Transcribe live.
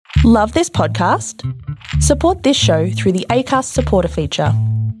Love this podcast? Support this show through the Acast supporter feature.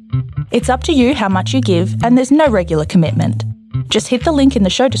 It's up to you how much you give, and there's no regular commitment. Just hit the link in the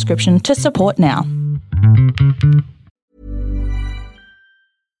show description to support now.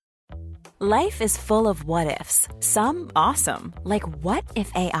 Life is full of what-ifs. Some awesome, like what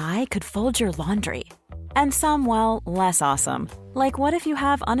if AI could fold your laundry? And some, well, less awesome, like what if you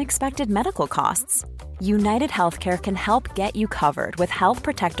have unexpected medical costs? United Healthcare can help get you covered with Health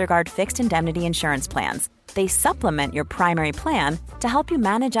Protector Guard fixed indemnity insurance plans. They supplement your primary plan to help you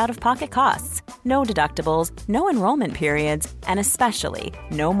manage out-of-pocket costs. No deductibles, no enrollment periods, and especially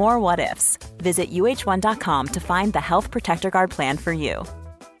no more what-ifs. Visit uh1.com to find the Health Protector Guard plan for you.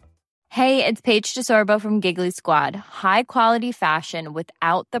 Hey, it's Paige DeSorbo from Giggly Squad. High quality fashion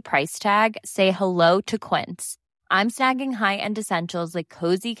without the price tag. Say hello to Quince. I'm snagging high-end essentials like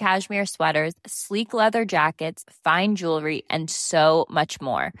cozy cashmere sweaters, sleek leather jackets, fine jewelry, and so much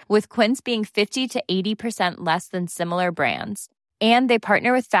more. With Quince being 50 to 80% less than similar brands. And they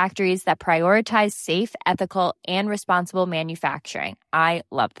partner with factories that prioritize safe, ethical, and responsible manufacturing. I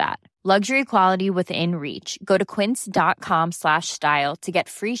love that. Luxury quality within reach. Go to quince.com/style to get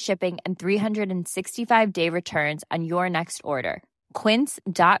free shipping and 365-day returns on your next order.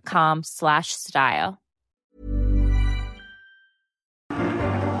 Quince.com/style.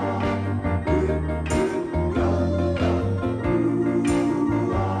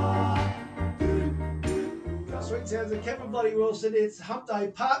 Sweet sounds of Kevin Bloody Wilson. It's Hump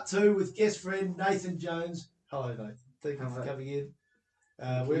Day Part 2 with guest friend Nathan Jones. Hello, Nathan. Thank you for coming in.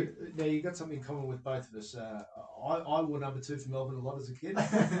 Now, you got something in common with both of us. I wore number 2 for Melbourne a lot as a kid.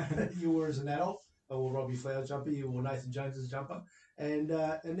 You wore as an adult. I wore Robbie Flower's jumper. You wore Nathan Jones's jumper. And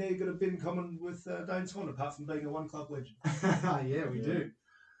now you've got a bit in common with Dane Swan, apart from being a one club legend. Yeah, we do.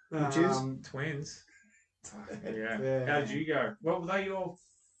 Which is? Twins. Yeah. How did you go? What were they your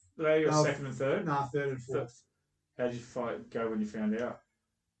second and third? No, third and fourth. How did you go when you found out?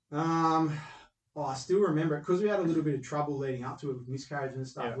 I still remember it because we had a little bit of trouble leading up to it with miscarriage and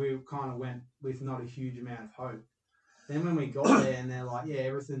stuff. Yeah. We kind of went with not a huge amount of hope. Then when we got there and they're like, yeah,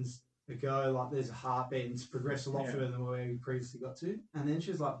 everything's a go, like there's a heartbeat and it's progressed a lot further than where we previously got to. And then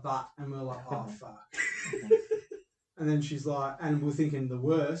she's like, but, and we're like, oh, fuck. And then she's like, and we're thinking the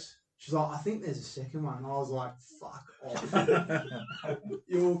worst. She's like, I think there's a second one. And I was like, fuck off.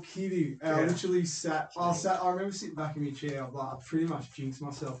 You're kidding. And I literally I remember sitting back in my chair. I pretty much jinxed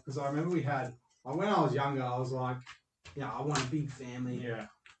myself because I remember we had, when I was younger, I was like, I want a big family. Yeah.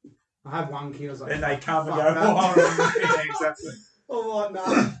 I had one kid. I was like, then they come and go, yeah, exactly. I'm like,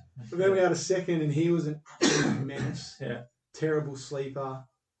 no. But then we had a second and he was an absolute menace. Yeah. Terrible sleeper.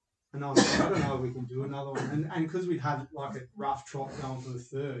 And I was like, I don't know if we can do another one. And because we'd had like a rough trot going for the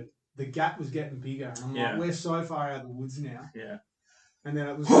third, the gap was getting bigger. And I'm like, we're so far out of the woods now. Yeah. And then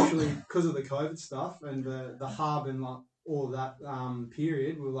it was literally because of the COVID stuff and the hub and like all of that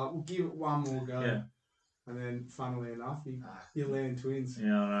period, we were like, we'll give it one more go. Yeah. And then, funnily enough, you land twins.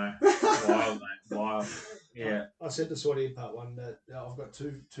 Yeah, I know. Wild, mate. Wild. Yeah. I said to Swati in part 1 that I've got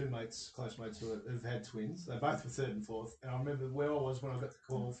two mates, close mates, who've had twins. They both were third and fourth. And I remember where I was when I got the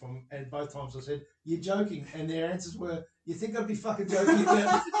call from, and both times I said, you're joking. And their answers were, you think I'd be fucking joking?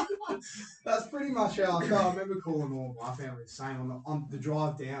 That's pretty much how I felt. I remember calling all my family the same on the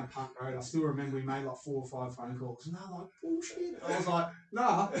drive down Punt Road. I still remember we made like 4 or 5 phone calls. And they're like, bullshit. I was like,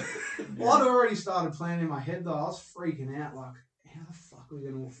 nah. Well, I'd already started planning in my head though. I was freaking out like, how the fuck are we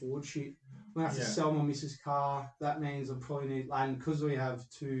going to afford shit? I'm going to have to sell my missus' car. That means I probably need, and because we have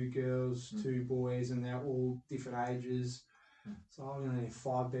 2 girls, 2 boys, and they're all different ages. So I'm going to need a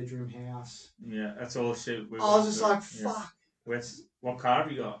 5-bedroom house. Yeah, that's all shit. I was just like, fuck. What car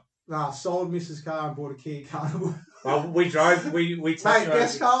have you got? Nah, sold Mrs. Car and bought a Kia Carnival. Well, we drove. We Mate,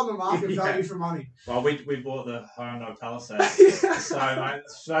 best car on the market, value for money. Well, we bought the Hyundai Palisade. So, mate,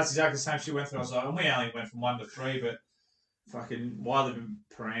 that's exactly the same shit we went through. I was like, and we only went from 1 to 3, but fucking, I live in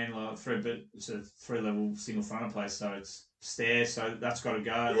Paran, like 3, but it's a 3-level single fronted place, so it's stairs, so that's got to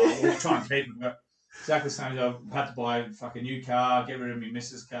go. Like, we'll try and keep it, but exactly the same. I had to buy a fucking new car, get rid of my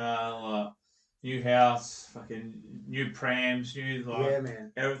missus' car, like, new house, fucking new prams, new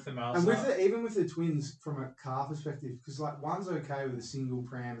everything else. And even with the twins from a car perspective, because like one's okay with a single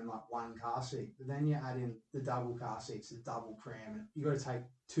pram and like 1 car seat, but then you add in the double car seats, the double pram, and you got to take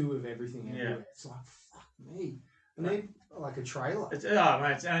 2 of everything everywhere. It's like, fuck me. I need like a trailer. It's an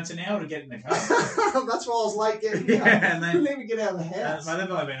hour to get in the car. That's why I was late getting out. And then, couldn't even get out of the house. Mate,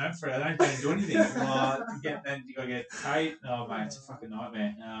 they've only been home for it. They don't even do anything. Then you got to get paid. Oh, mate, it's a fucking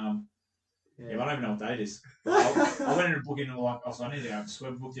nightmare. I don't even know what date it is. I went in to book in, I need to go. So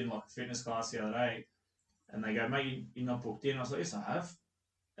we booked in like a fitness class the other day, and they go, mate, you're not booked in. I was like, yes, I have.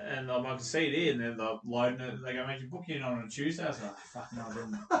 And And I can see it here, and they're like, loading it. They go, mate, you book in on a Tuesday. I was like, fuck no, I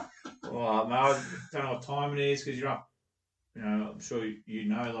didn't. Oh, mate, I don't know what time it is because you're up. You know, I'm sure you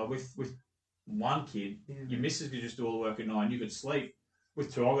know, like with one kid, your missus could just do all the work at 9. You could sleep.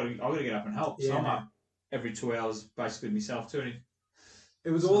 With 2, I got to get up and help. So I'm up every 2 hours, basically myself too.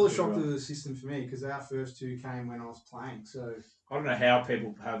 It was all a shock to the system for me because our first 2 came when I was playing. So I don't know how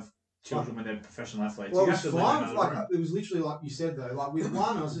people have children when they're professional athletes. Well, it was fine. Like it was literally like you said though. Like with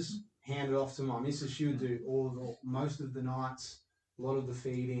one, I was just handed off to my missus. She would do most of the nights, a lot of the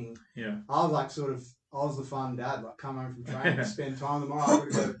feeding. Yeah. I was like I was the fun dad. Like come home from training, spend time tomorrow.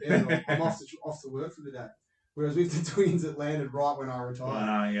 I've got to go to bed. I'm off to work for the day. Whereas with the twins, it landed right when I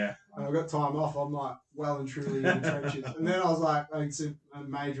retired. Yeah. And I got time off. I'm like well and truly in the trenches. And then I was like, it's a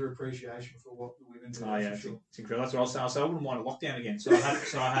major appreciation for what the women do. Oh yeah, sure. it's incredible. That's what I was saying. So I wouldn't want a lockdown again. So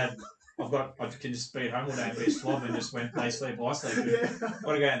I can just be at home all day and be a slob and just when they sleep, I sleep. I've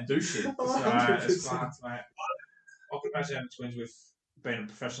got to go out and do shit. So it's fucked, mate. I could imagine having twins with being a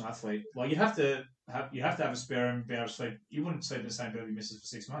professional athlete. Like you have to have a spare and be able to sleep. You wouldn't sleep in the same bed with missus for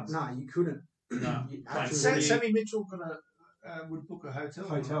 6 months. No, you couldn't. No. Sammy Mitchell would book a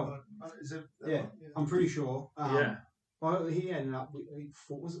hotel. Is it? Yeah, I'm pretty sure. Yeah. Well, he ended up with,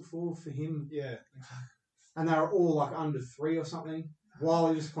 was it 4 for him? Yeah. And they were all like under 3 or something. While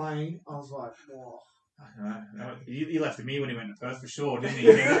he was playing, I was like, "Whoa." No. He left me when he went to Perth for sure, didn't he?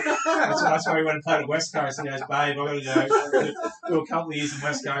 That's why he went and played at West Coast. He goes, babe, I've got to do a couple of years in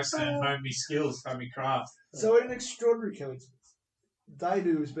West Coast and hone me skills, hone me craft. So, an extraordinary coincidence.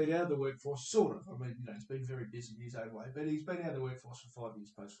 Dadu has been out of the workforce, sort of. I mean, he's been very busy in his own way, but he's been out of the workforce for 5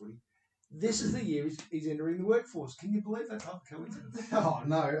 years post-footy. This is the year he's entering the workforce. Can you believe that type of coincidence? Oh,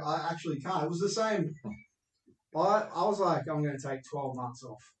 no, I actually can't. It was the same. I was like, I'm going to take 12 months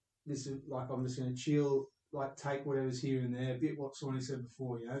off. This is like, I'm just going to chill, like take whatever's here and there. A bit what Sonny said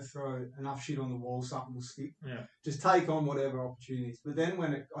before, throw enough shit on the wall, something will stick. Yeah. Just take on whatever opportunities. But then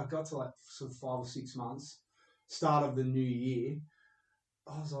when I got to like sort of 5 or 6 months, start of the new year,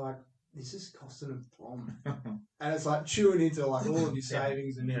 I was like, this is costing a bomb. And it's like chewing into like all of your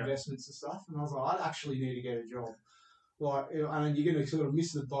savings and investments and stuff. And I was like, I actually need to get a job. Like, I mean, you're going to sort of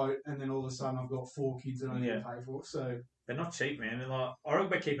miss the boat, and then all of a sudden I've got 4 kids that I need to pay for. So they're not cheap, man. They're like, I reckon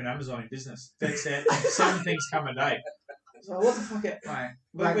about keeping Amazon in business. That's 7 things come a day. So what the fuck, mate?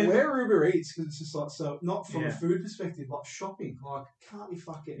 Like where Uber Eats, because it's just like so not from a food perspective, like shopping. Like can't be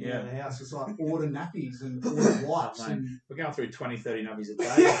fucking out of the house. It's like order nappies and order wipes. And we're going through 20, 30 nappies a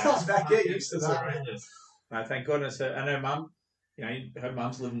day. Get used to that. No, thank goodness. And her mum, her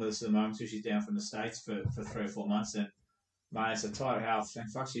mum's living with us at the moment, so she's down from the States for 3 or 4 months, and mate, it's a tight house.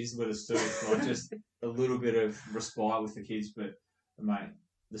 And fuck, she's with us too. Like just a little bit of respite with the kids, but mate,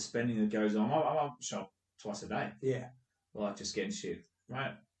 the spending that goes on. I'm shop twice a day. Yeah. Like just getting shit.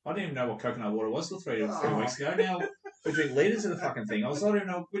 Right. I didn't even know what coconut water was till 3 weeks ago. Now we drink litres of the fucking thing. I don't even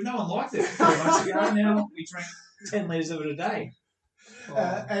know. No one liked it 3 months ago. Now we drink 10 litres of it a day.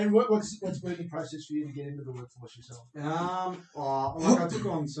 And what's been the process for you to get into the workforce yourself? I took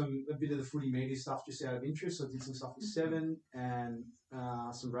on a bit of the footy media stuff just out of interest. I did some stuff with Seven and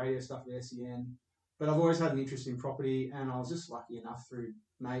some radio stuff with SEN. But I've always had an interest in property, and I was just lucky enough through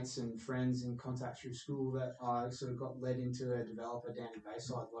mates and friends and contacts through school that I sort of got led into a developer down in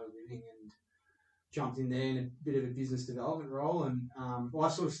Bayside, Low Living, and jumped in there in a bit of a business development role. And I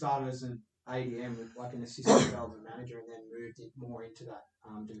sort of started as an ADM with like an assistant development manager, and then moved it more into that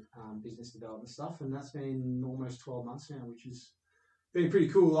business development stuff. And that's been almost 12 months now, which has been pretty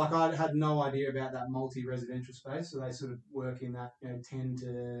cool. Like I had no idea about that multi-residential space, so they sort of work in that 10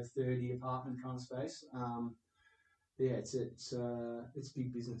 to 30 apartment kind of space. It's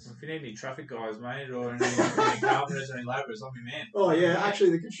big business. If you need any traffic guys, mate, or any carpenters, any labourers, I'm your man. Oh yeah,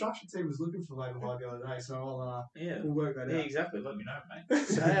 actually the construction team was looking for labour the other day, so we'll work that out. Yeah, exactly. Let me know, mate.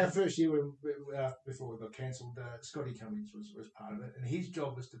 So our first year before we got cancelled, Scotty Cummings was part of it, and his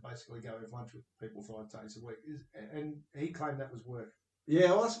job was to basically go have lunch with people 5 days a week, and he claimed that was work.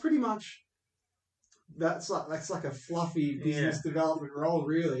 Yeah, well, that's pretty much. That's like a fluffy business development role,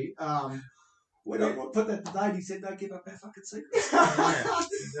 really. We don't put that today. He said, "Don't give up our fucking secrets."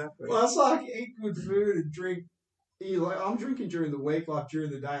 Exactly. Well, it's like eat good food and drink. I'm drinking during the week, like during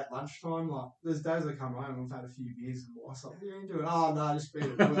the day at lunchtime. Like there's days I come home, I've had a few beers, and wife's like, "What are you doing?" Oh no, just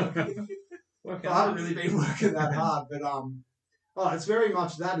been at work. I haven't really been working that hard, but it's very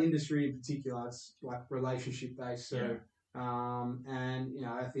much that industry in particular. It's like relationship based. So, and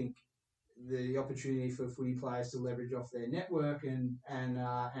I think the opportunity for footy players to leverage off their network and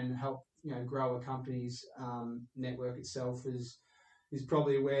help grow a company's network itself is is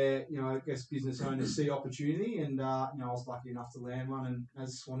probably where, I guess business owners see opportunity, and I was lucky enough to land one, and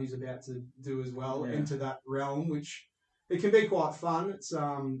as Swanee's about to do as well, enter that realm, which it can be quite fun. It's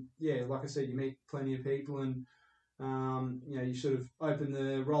like I said, you meet plenty of people, and you sort of open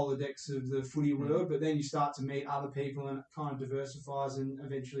the Rolodex of the footy world, but then you start to meet other people, and it kind of diversifies, and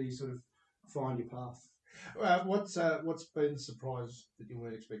eventually you sort of find your path. What's been the surprise that you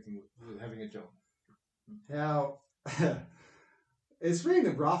weren't expecting with having a job? How it's been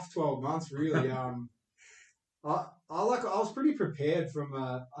a rough 12 months, really. I was pretty prepared from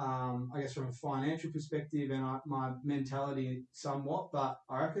from a financial perspective and my mentality somewhat, but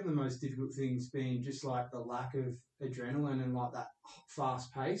I reckon the most difficult thing's been just like the lack of adrenaline and like that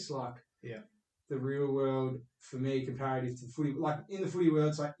fast pace, like the real world for me comparative to the footy. Like in the footy world,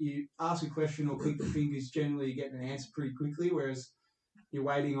 it's like you ask a question or click the fingers, generally you get an answer pretty quickly, whereas you're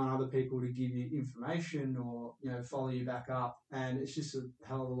waiting on other people to give you information or, follow you back up. And it's just a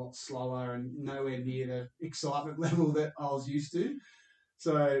hell of a lot slower and nowhere near the excitement level that I was used to.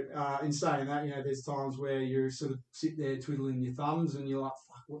 So in saying that, there's times where you sort of sit there twiddling your thumbs and you're like,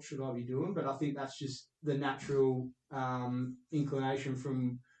 fuck, what should I be doing? But I think that's just the natural inclination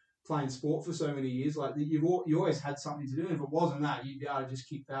from playing sport for so many years. Like you always had something to do. And if it wasn't that, you'd be able to just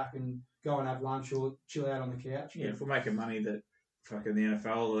kick back and go and have lunch or chill out on the couch. Yeah, if we're making money that fucking the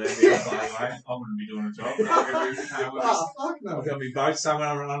NFL or the NBA play, I wouldn't be doing a job. Fuck no. I'm going to be boat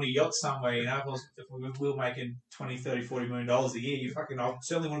somewhere on a yacht somewhere, If we were making $20, $30, $40 million a year, I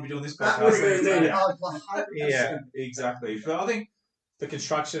certainly wouldn't be doing this podcast. Yeah, exactly. But I think the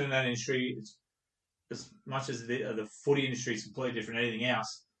construction in that industry, as much as the footy industry is completely different than anything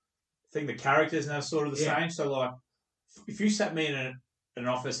else, I think the characters are sort of the same. So, like, if you sat me in an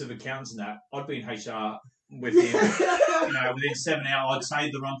office of accountants and that, I'd be in HR within 7 hours. I'd say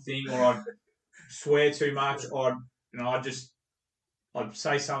the wrong thing, or I'd swear too much, or I'd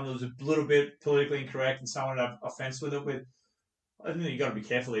say something that was a little bit politically incorrect, and someone would have offence with it. I think you've got to be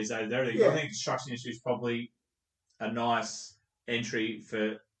careful these days. I think the construction industry is probably a nice entry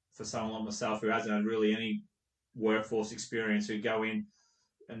for someone like myself who hasn't had really any workforce experience, who go in,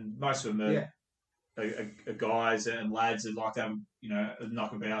 and most of them are guys and lads that like to have,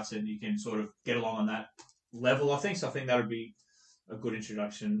 knockabouts, and you can sort of get along on that level, I think. So I think that would be a good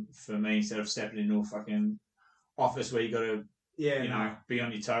introduction for me, instead of stepping into a fucking office where you got to be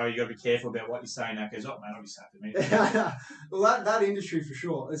on your toe. You got to be careful about what you're saying. That goes, oh man, I'll be sacked me. Well, that industry for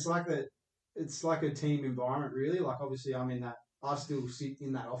sure. It's like a team environment, really. Like obviously, I still sit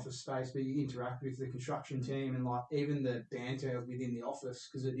in that office space, but you interact with the construction team and like even the banter within the office,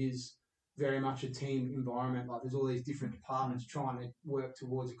 because it is very much a team environment. Like there's all these different departments trying to work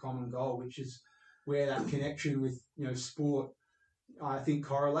towards a common goal, which is where that connection with sport, I think,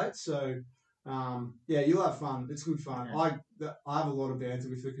 correlates. So you'll have fun. It's good fun. I have a lot of banter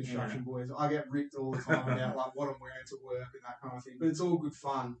with the construction boys. I get ripped all the time about like what I'm wearing to work and that kind of thing. But it's all good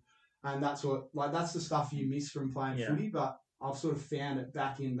fun, and that's the stuff you miss from playing footy. But I've sort of found it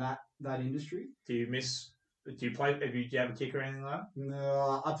back in that industry. Do you play? Do you have a kick or anything like that?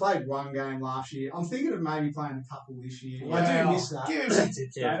 No, I played one game last year. I'm thinking of maybe playing a couple this year. I do miss that. Give him some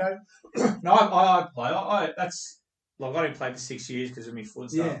tips, No, I play. I didn't play for 6 years because of my foot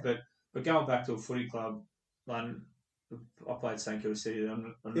stuff. But going back to a footy club, I played St Kilda City.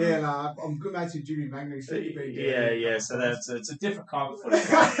 I'm good mates with Jimmy Magny. So it's a different kind of footy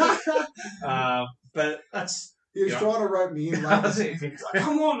club. But that's. He was trying to rope me in. Like,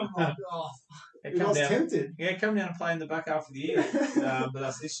 come on, I'm like, oh. I was tempted. Yeah, come down and play in the back half of the year. But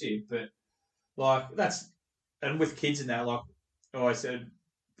that's this year. But and with kids and that, like I always said,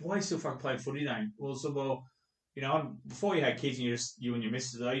 why are you still fucking playing footy then? Before you had kids and you and your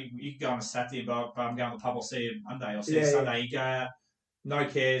missus, you could go on a Saturday, but I'm going to the pub, I'll see you Monday, I'll see you Sunday. You go out, no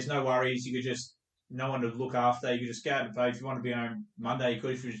cares, no worries. You could just, no one to look after. You could just go out and play. If you want to be home Monday, you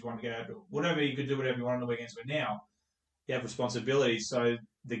could. If you just want to go out, whatever, you could do whatever you want on the weekends. But now you have responsibilities. So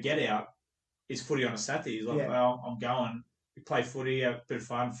the get out is footy on a Saturday. It's like, well, I'm going. We play footy, have a bit of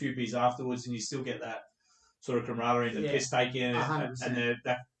fun, a few beers afterwards, and you still get that sort of camaraderie, the piss taking, and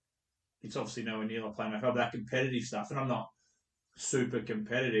that. It's obviously nowhere near like playing but that competitive stuff. And I'm not super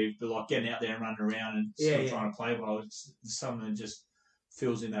competitive, but like getting out there and running around and still trying to play well, it's something that just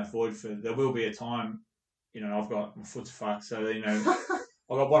fills in that void. There will be a time, I've got my foot's fucked, so I've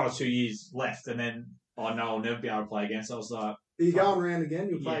got 1 or 2 years left, and then I know I'll never be able to play again. So I was like, are you going around again?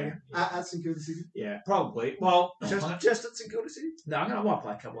 You'll play again? At St Kilda City? Yeah, probably. Well, just at St Kilda City? No, I might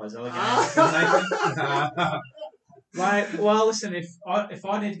play a couple of those other games. Mate, well, listen, if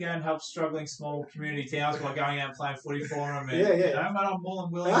I need to go and help struggling small community towns by going out and playing footy for them, and, you know, mate, I'm more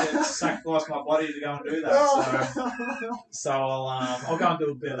than willing to sacrifice my body to go and do that. So I'll go and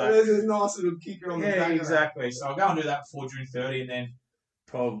do a bit of that. There's a nice little kicker on the back. Yeah, exactly. So I'll go and do that before June 30, and then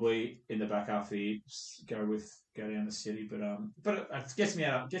probably in the back half of the year go down the city. But it gets me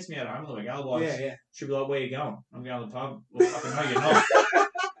out home the week. Otherwise, she'll be like, "Where you going?" I'm going to the pub. Well, fucking no, you're not.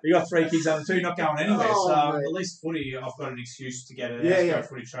 You got 3 kids under 2, you're not going anywhere. At least footy, I've got an excuse to get go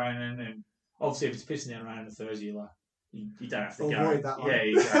footy training. And obviously, if it's pissing down rain on a Thursday, you're like, you don't have to avoid go. That one. Yeah,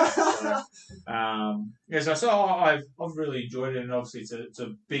 exactly. So I've really enjoyed it, and obviously it's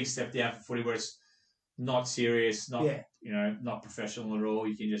a big step down for footy where it's not serious, not professional at all.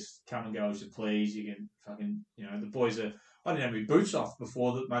 You can just come and go as you please. You can fucking, the boys are. I didn't have my boots off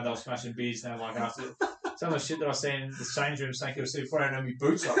before that. Mate, they were smashing beers now. Like after some of the shit that I was seeing in the change room, saying before I didn't have my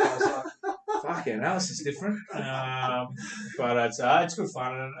boots off, I was like, fucking hell, this is different. But it's good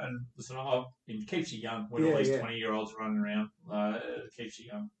fun, and listen, it keeps you young when all these 20-year-olds running around. It keeps you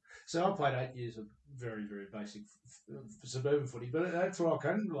young. So I played 8 years of very, very basic suburban footy, but that's what I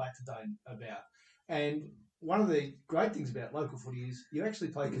can relate to Dane about. And one of the great things about local footy is you actually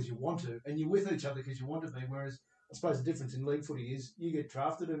play because you want to, and you're with each other because you want to be, whereas I suppose the difference in league footy is you get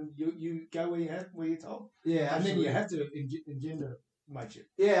drafted and you go where you're told. Yeah, and then you have to engender mateship.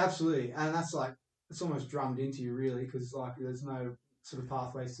 Yeah, absolutely, and that's like it's almost drummed into you really because like there's no sort of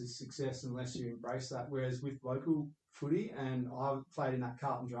pathways to success unless you embrace that. Whereas with local footy, and I played in that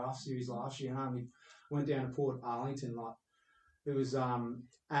Carlton Draft series last year, and I only went down to Port Arlington. Like it was,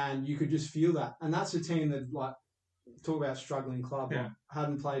 and you could just feel that, and that's a team that like. Talk about struggling club. Like,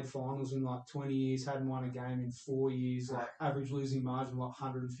 hadn't played finals in like 20 years, hadn't won a game in 4 years, like average losing margin like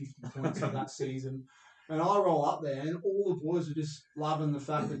 150 points for that season. And I roll up there and all the boys are just loving the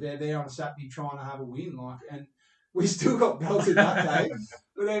fact that they're there on a Saturday trying to have a win. Like, and we still got belted that day,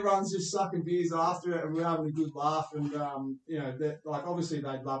 but everyone's just sucking beers after it and we're having a good laugh. And, like obviously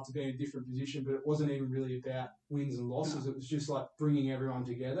they'd love to be in a different position, but it wasn't even really about wins and losses. It was just like bringing everyone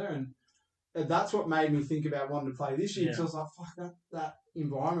together. And that's what made me think about wanting to play this year. Because I was like, fuck, that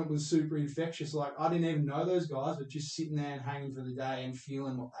environment was super infectious. Like, I didn't even know those guys, but just sitting there and hanging for the day and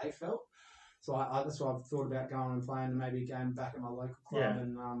feeling what they felt. So that's why I've thought about going and playing maybe a game back at my local club. Yeah.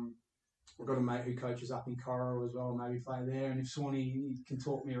 And I've got a mate who coaches up in Coro as well, maybe play there. And if Swanee can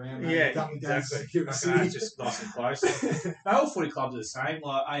talk me around, exactly. It's just nice and close. All footy clubs are the same,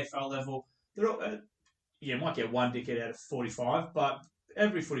 like AFL level. They're all, you might get one dickhead out of 45, but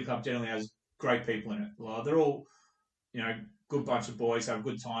every footy club generally has great people in it. Like, they're all, good bunch of boys, have a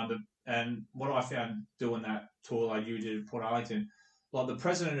good time. And what I found doing that tour like you did at Port Arlington, like the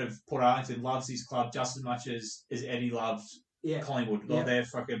president of Port Arlington loves his club just as much as Eddie loves Collingwood. Like they're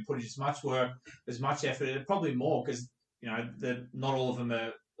fucking putting as much work, as much effort, and probably more because, not all of them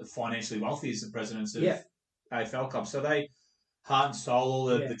are financially wealthy as the presidents of AFL clubs. So they heart and soul all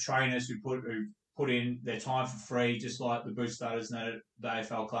the trainers who put in their time for free, just like the boot starters and the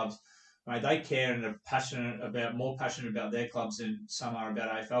AFL clubs. Mate, they care and are more passionate about their clubs than some are about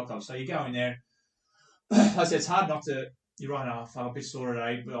AFL clubs. So you go in there, like I said, it's hard not to, you're right, I'm a bit sore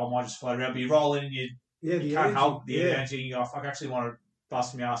today, but I might just float around. But you roll in and you can't help the energy. You go, I actually want to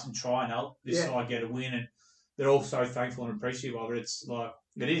bust my ass and try and help this side get a win. And they're all so thankful and appreciative of it. It's like,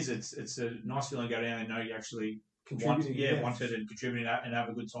 it's a nice feeling to go down and know you actually wanted and contributed and have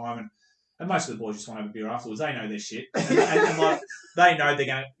a good time. And most of the boys just want to have a beer afterwards. They know their shit. And like, they know they're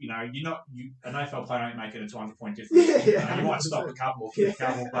going to, an AFL player ain't making a 200-point difference. You might stop a couple or kick a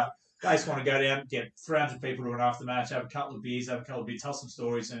couple, but they just want to go down, get 300 people to an after match, have a couple of beers, tell some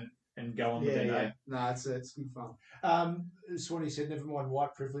stories and go on with their day. No, it's good fun. Swanee said, never mind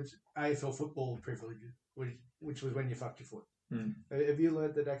white privilege, AFL football privilege, which was when you fucked your foot. Have you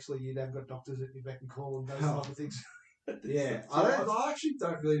learned that actually you'd have got doctors at your beck and call and those type of things? Yeah, I actually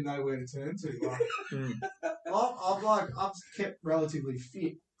don't really know where to turn to. Like, I've kept relatively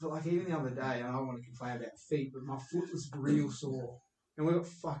fit, but like even the other day, and I don't want to complain about feet, but my foot was real sore, and we got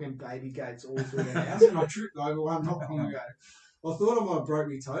fucking baby gates all through the house. And I tripped over one not long ago. I thought I might have broke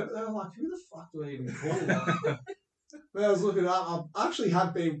my toe, but they were like, "Who the fuck do I even call?" But I was looking up. I actually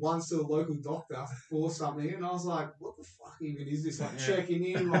had been once to a local doctor for something, and I was like, what the fuck even is this? Like, checking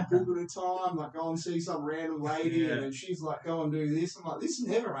in, like, booking a time, like, go and see some random lady, and then she's like, go and do this. I'm like, this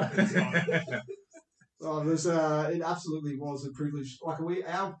never happens. It absolutely was a privilege. Like,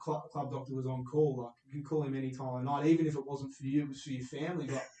 our club doctor was on call. Like, you can call him any time of night, even if it wasn't for you, it was for your family.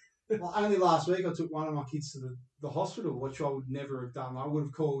 Like, only last week I took one of my kids to the hospital, which I would never have done. I would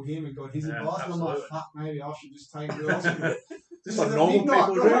have called him and got his advice. And I'm like, fuck, maybe I should just take him to the hospital. Just like normal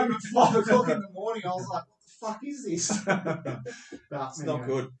people do. Got home at 5 o'clock in the morning. I was like, what the fuck is this? It's not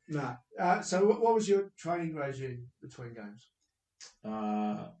good. No. So what was your training regime between games?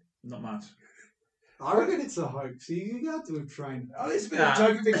 Not much. I reckon it's a hoax. You got to have trained. Oh, there's a bit of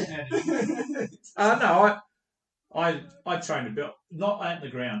joke of it. No, I trained a bit, not at the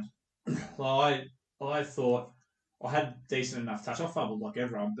ground. Like, I thought I had decent enough touch. I fumbled like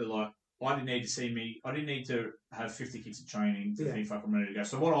everyone, but like I didn't need to have 50 kicks of training to think fucking ready to go.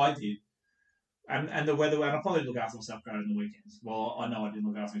 So what I did, and the weather, and I probably look after myself better on the weekends. Well, I know I didn't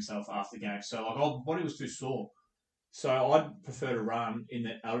look after myself after games. So like, my body was too sore. So I'd prefer to run in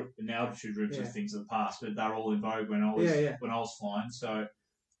the altitude routes and things of the past, but they're all in vogue when I was flying. So,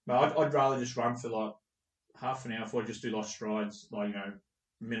 but I'd rather just run for like half an hour before I just do like strides, like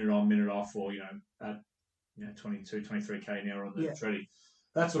minute on, minute off, or at 22, 23k an hour on the treadie.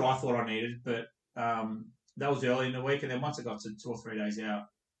 That's what I thought I needed, but that was early in the week, and then once I got to 2 or 3 days out,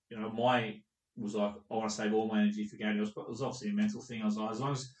 my was like I want to save all my energy for game. It was obviously a mental thing. I was like, as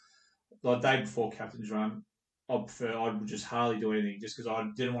long as the day before captain's run, I would just hardly do anything just because I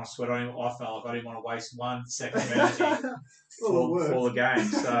didn't want to sweat on him. I felt like I didn't want to waste 1 second of energy for the game.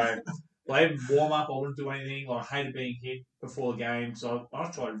 So, even warm up, I wouldn't do anything. Like, I hated being hit before the game, so I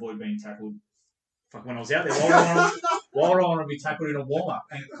tried to avoid being tackled. Fuck, when I was out there, why would I want to be tackled in a warm up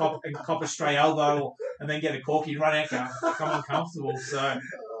and cop a stray elbow and then get a corky and run out, come uncomfortable? So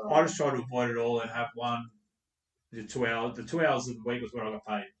I just tried to avoid it all and have the 2 hours. The 2 hours of the week was where I got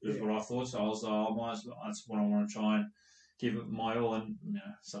paid. Is what I thought. So I was like, that's what I want to try and give it my all. And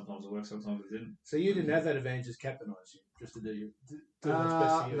sometimes it worked, sometimes it didn't. So you didn't have that advantage as captain, I assume, just to do what's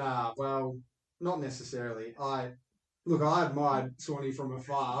best for you. Nah, well, not necessarily. I admired Swanee from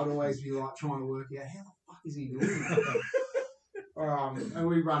afar. I'd always be like trying to work out how the fuck is he doing that? And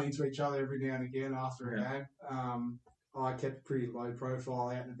we run into each other every now and again after a game. I kept a pretty low profile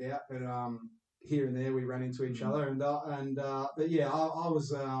out and about, but here and there we ran into each other, but yeah, I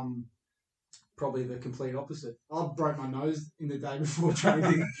was probably the complete opposite. I broke my nose in the day before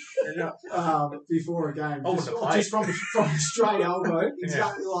training, before a game, just from a straight elbow,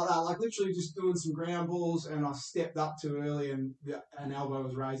 exactly like that, like literally just doing some ground balls, and I stepped up too early, and an elbow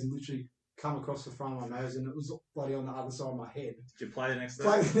was raised and literally come across the front of my nose, and it was bloody on the other side of my head. Did you play the next day?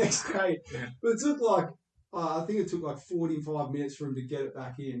 Play the next day, but it took like. I think it took like 45 minutes for him to get it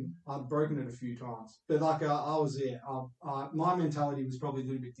back in. I'd broken it a few times. But like I was there. My mentality was probably a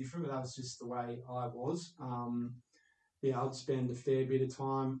little bit different, but that was just the way I was. I'd spend a fair bit of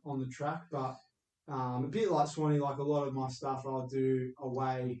time on the track, but a bit like Swanee, like a lot of my stuff I'll do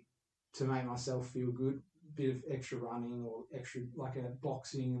away to make myself feel good. A bit of extra running or extra like a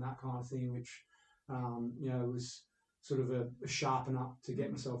boxing and that kind of thing, which, was sort of a sharpen up to get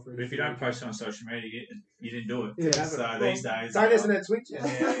myself ready. But if you don't post it on social media, you didn't do it. Yeah. So these days... Don't isn't that Twitch? Yeah,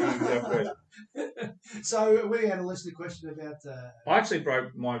 exactly. So we had a listener question about... I actually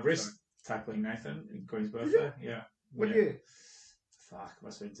broke my wrist tackling Nathan in Queen's birthday. Yeah. What year? Fuck,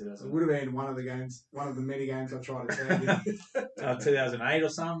 must have been 2000. It would have been one of the many games I tried to tag in. 2008 or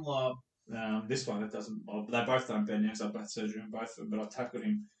something. Like, this one, it doesn't... They both don't bend now, so I had surgery on both of them, but I tackled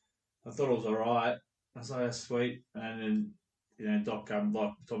him. I thought it was all right. I was like, that's sweet. And then, Doc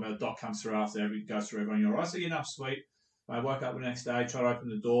comes through after goes through everyone. You're all right. So, sweet. I woke up the next day, tried to open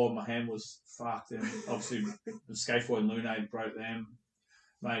the door. My hand was fucked. And obviously, the scaphoid and lunate broke them.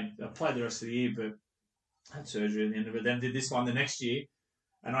 Mate, I played the rest of the year, but I had surgery at the end of it. Then did this one the next year.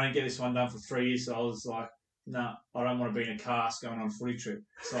 And I didn't get this one done for 3 years. So I was like, no, I don't want to be in a cast going on a footy trip.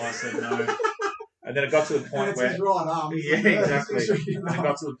 So I said no. And then it got to the point where... His right arm. Yeah, exactly. And it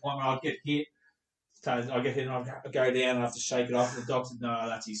got to the point where I'd get hit. I get hit and I go down and I have to shake it off. And the doctor said, no,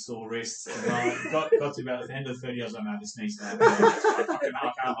 that's his sore wrist. And I got to about the end of the 30, I was like, no, this needs to happen.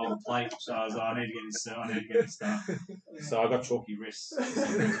 I can't hold the plate. So I was like, I need to get this done. So I got chalky wrists.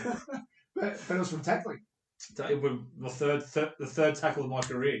 But it was from tackling. The third tackle of my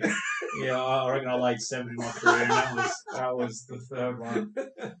career. Yeah, I reckon I laid 7 in my career, and that was the third one.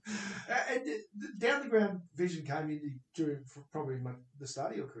 And down the ground vision came in during probably the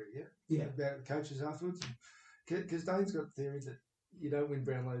start of your career, yeah? Yeah. About the coaches afterwards. Because Dane's got the theory that you don't win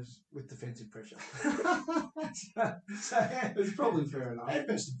Brownlows with defensive pressure. so it's probably fair enough. At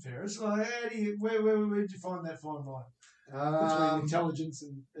best and fairest. Like, where did you find that fine line? Between intelligence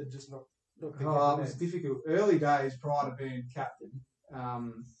and just not it was difficult. Early days prior to being captain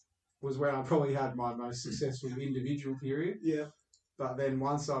was when I probably had my most successful individual period. Yeah. But then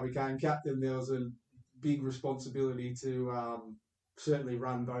once I became captain, there was a big responsibility to certainly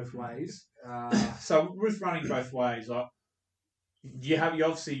run both ways. So with running both ways, like you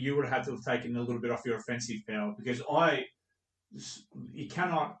would have had to have taken a little bit off your offensive power because you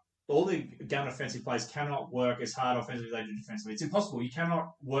cannot all the gun offensive players cannot work as hard offensively as they do defensively. It's impossible. You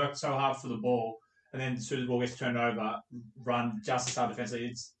cannot work so hard for the ball and then as soon as the ball gets turned over, run just as hard defensively.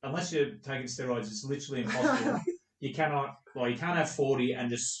 It's unless you're taking steroids, it's literally impossible. You can't have 40 and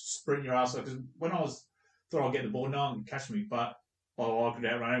just sprint your ass off. Because when I thought I'd get the ball, no one could catch me, but I could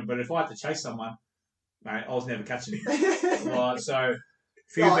outrun him. But if I had to chase someone, mate, I was never catching him. So.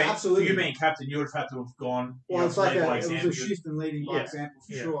 For you being captain, you would have had to have gone. Well, it's like it was a shift in leading by example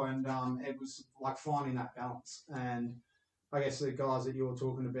for sure, and it was like finding that balance. And I guess the guys that you're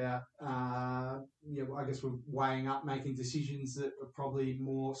talking about, I guess were weighing up, making decisions that were probably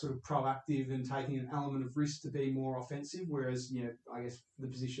more sort of proactive and taking an element of risk to be more offensive. Whereas, I guess the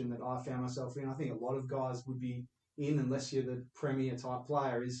position that I found myself in, I think a lot of guys would be in, unless you're the premier type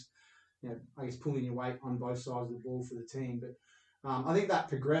player, is I guess pulling your weight on both sides of the ball for the team, but. I think that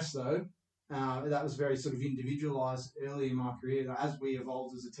progressed, though. That was very sort of individualised early in my career. As we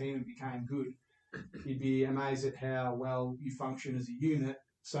evolved as a team and became good, you'd be amazed at how well you function as a unit.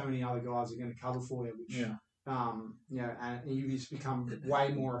 So many other guys are going to cover for you, which, and you just become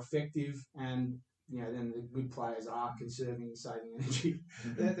way more effective. And then the good players are conserving and saving energy.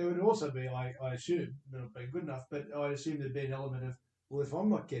 There would also be, I assume, not being good enough, but I assume there'd be an element of, well, if I'm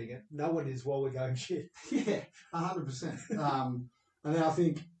not getting it, no one is while we're going shit. Yeah, 100%. And then I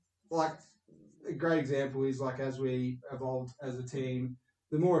think, like, a great example is, like, as we evolved as a team,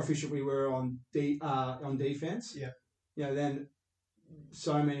 the more efficient we were on defense, then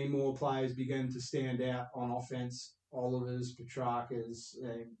so many more players began to stand out on offense. Oliver's, Petrarca's,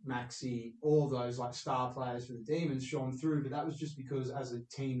 Maxi, all of those, like, star players for the Demons shone through, but that was just because as a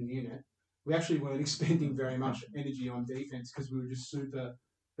team unit, we actually weren't expending very much energy on defense because we were just super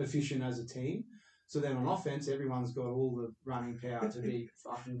efficient as a team. So then on offense, everyone's got all the running power to be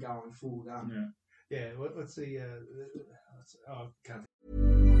fucking going full gun. Yeah. Let's see. Can't.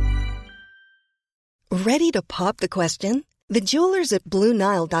 Ready to pop the question? The jewelers at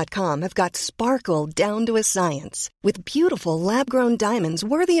BlueNile.com have got sparkle down to a science with beautiful lab-grown diamonds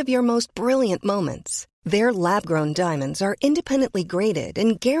worthy of your most brilliant moments. Their lab-grown diamonds are independently graded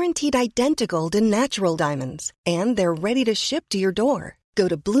and guaranteed identical to natural diamonds, and they're ready to ship to your door. Go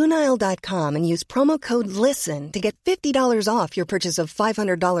to BlueNile.com and use promo code LISTEN to get $50 off your purchase of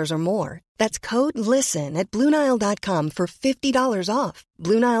 $500 or more. That's code LISTEN at BlueNile.com for $50 off.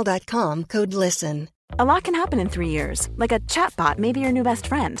 BlueNile.com, code LISTEN. A lot can happen in 3 years, like a chatbot may be your new best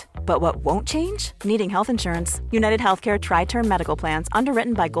friend. But what won't change? Needing health insurance. United Healthcare Tri-Term Medical Plans,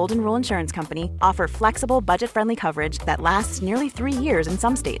 underwritten by Golden Rule Insurance Company, offer flexible, budget-friendly coverage that lasts nearly 3 years in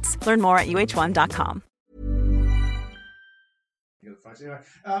some states. Learn more at uh1.com. Anyway,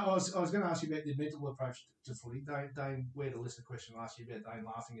 I was going to ask you about your mental approach to footy. Dane, we had a listener question last year about Dane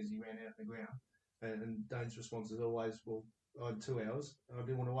laughing as he ran out the ground. And Dane's response is always, well, I had 2 hours. And I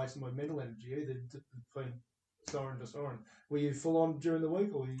didn't want to waste my mental energy either between siren to siren. Were you full on during the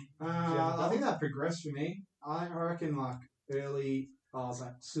week? Or I think that progressed for me. I reckon, like, early, I was,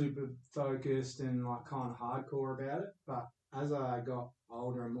 like, super focused and, like, kind of hardcore about it. But as I got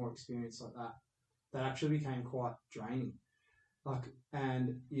older and more experienced like that actually became quite draining. Like,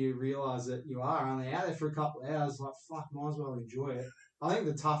 and you realise that you are only out there for a couple of hours, like, fuck, might as well enjoy it. I think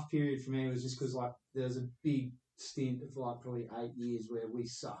the tough period for me was just because, like, there was a big stint of, like, probably 8 years where we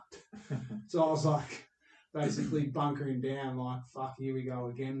sucked. So I was, like, basically bunkering down, like, fuck, here we go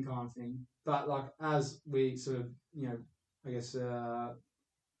again kind of thing. But, like, as we sort of, I guess,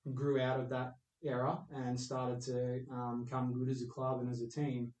 grew out of that era and started to come good as a club and as a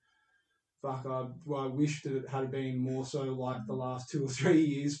team, fuck, I wish that it had been more so like the last 2 or 3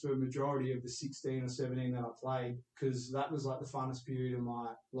 years for a majority of the 16 or 17 that I played, because that was like the funnest period of my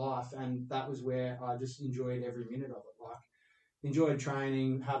life, and that was where I just enjoyed every minute of it. Like, enjoyed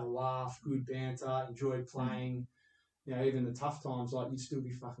training, have a laugh, good banter, enjoyed playing. Even the tough times, like, you'd still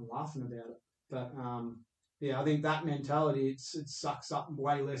be fucking laughing about it. But I think that mentality, it sucks up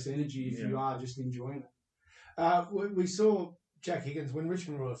way less energy if you are just enjoying it. We saw Jack Higgins when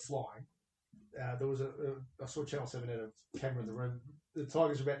Richmond were flying. There was I saw Channel 7 had a camera in the room. The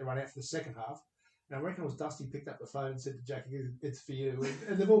Tigers were about to run out for the second half. And I reckon it was Dusty picked up the phone and said to Jack, it's for you.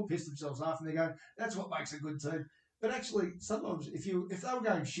 And they've all pissed themselves off and they go, that's what makes a good team. But actually, sometimes if they were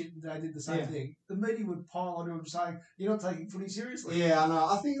going shit and they did the same thing, the media would pile onto them saying, you're not taking footy seriously. Yeah, I know.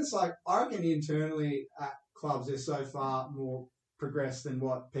 I think it's like, I reckon internally at clubs they're so far more progressed than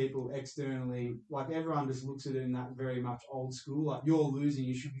what people externally, like, everyone just looks at it in that very much old school, like, you're losing,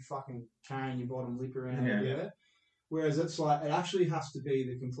 you should be fucking carrying your bottom lip around. Whereas it's like, it actually has to be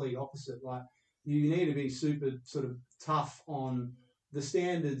the complete opposite. Like, you need to be super sort of tough on the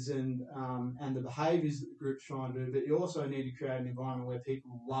standards and the behaviours that the group's trying to do, but you also need to create an environment where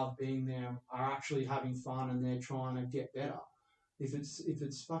people love being there, are actually having fun, and they're trying to get better. If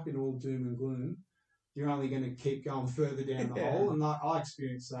it's fucking all doom and gloom, you're only going to keep going further down the hole. And I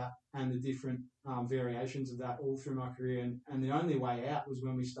experienced that and the different variations of that all through my career. And the only way out was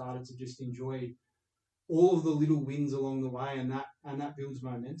when we started to just enjoy all of the little wins along the way, and that builds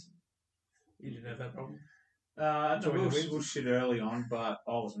momentum. You didn't have that problem? No, we were shit early on, but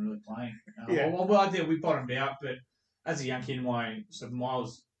I wasn't really playing. Well, I did. We bottomed out, but as a young kid, mine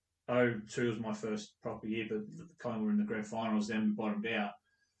was 02 was my first proper year, but kind of were in the grand finals, then we bottomed out.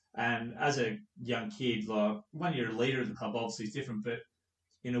 And as a young kid, like, when you're a leader of the club, obviously it's different, but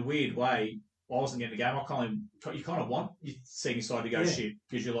in a weird way, I wasn't getting the game. You kind of want your senior side to go shit,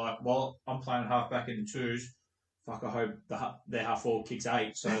 because you're like, well, I'm playing half back in the twos. Fuck, I hope their half forward kicks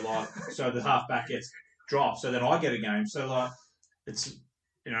 8, so the half back gets dropped, so then I get a game. So like, it's,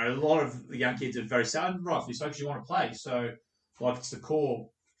 you know, a lot of the young kids are very sad, rightfully so, because you want to play. So like, it's the core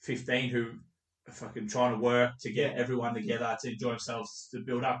 15 who are fucking trying to work to get everyone together to enjoy themselves, to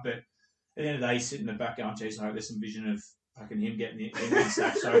build up. But at the end of the day, he's sitting in the back going, geez, I hope there's some vision of fucking him getting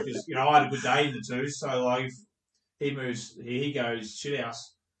sacked. So, because, you know, I had a good day in the twos, so like, if he moves, he goes shit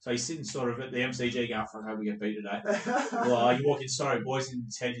house. So he's sitting sort of at the MCG going, fuck, I hope we get beat today. Well, you walk in, sorry, boys, in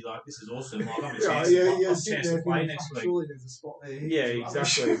his head, you're like, this is awesome. Like, I'm a chance to play next week. Surely there's a spot there. Yeah,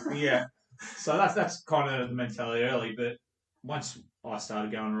 exactly. Yeah. So that's kind of the mentality early. But once I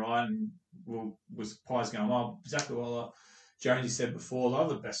started going right, and was Pies going, well, exactly what like Jonesy said before, love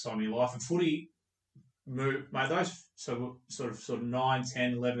the best time of your life. And footy moved, mate, those sort of 9,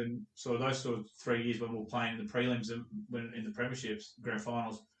 10, 11, sort of those sort of 3 years when we were playing in the prelims and when in the premierships, grand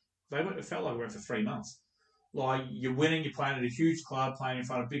finals, it felt like we went for 3 months. Like, you're winning, you're playing at a huge club, playing in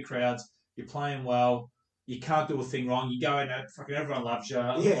front of big crowds, you're playing well, you can't do a thing wrong, you go in there, fucking everyone loves you.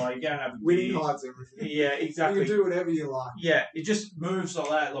 Yeah. Like, you go and have winning hides everything. Yeah, exactly. You can do whatever you like. Yeah, it just moves like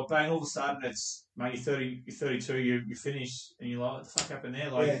that. Like, bang, all of a sudden it's, mate, you're 30, you're 32, you finish, and you're like, what the fuck happened there?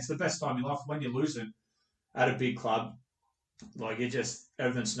 Like, it's the best time in life when you're losing at a big club. Like, it just,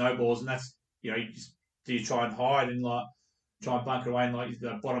 everything snowballs, and that's, you know, do you try and hide and like try and bunker away and like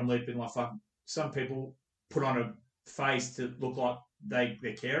the bottom lip and like, fuck, some people put on a face to look like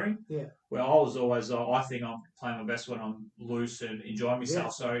they're caring. Yeah. Where I was always, I think I'm playing my best when I'm loose and enjoying myself.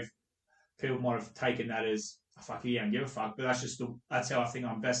 Yeah. So if people might have taken that as, oh, fuck, you don't give a fuck, but that's how I think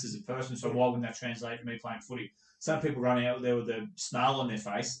I'm best as a person. So why wouldn't that translate to me playing footy? Some people run out there with a snarl on their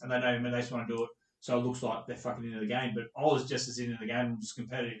face and they don't, they just want to do it so it looks like they're fucking into the game. But I was just as into the game and as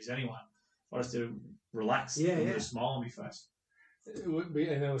competitive as anyone. I just to relax and put a smile on my face. And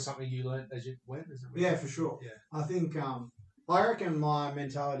there was something you learned as you went? Yeah, for sure. Yeah. I think, I reckon my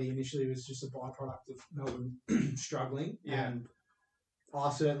mentality initially was just a byproduct of Melbourne struggling. Yeah. And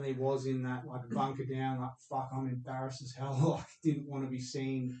I certainly was in that, like, bunker down, like, fuck, I'm embarrassed as hell. Like, didn't want to be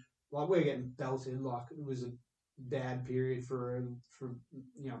seen. Like, we're getting belted. Like, it was a bad period for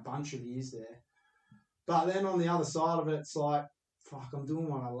you know, a bunch of years there. But then on the other side of it, it's like, fuck, I'm doing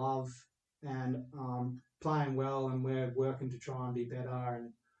what I love and playing well, and we're working to try and be better.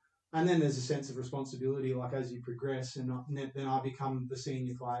 And then there's a sense of responsibility, like, as you progress, and then I become the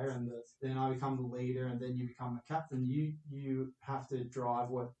senior player, and then I become the leader, and then you become the captain. You have to drive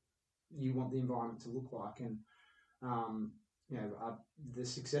what you want the environment to look like. And, you know, the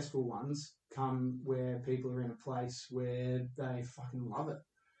successful ones come where people are in a place where they fucking love it.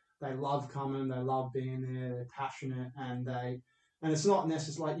 They love coming, they love being there, they're passionate, and it's not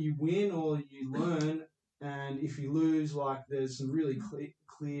necessarily like you win or you learn, and if you lose, like, there's some really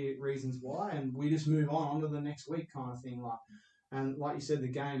clear reasons why, and we just move on to the next week kind of thing. Like, and like you said, the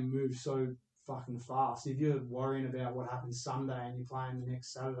game moves so fucking fast. If you're worrying about what happens Sunday and you're playing the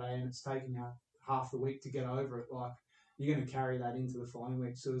next Saturday and it's taking you half the week to get over it, like, you're going to carry that into the following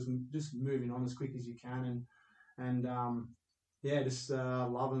week. So it's just moving on as quick as you can, and just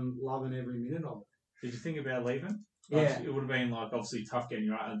loving every minute of it. Did you think about leaving? Yeah. It would have been, like, obviously tough getting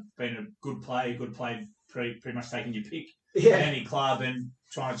you right, being a good play, pretty much taking your pick at any club and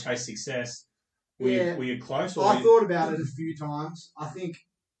trying to chase success. Were you close? I thought about it a few times. I think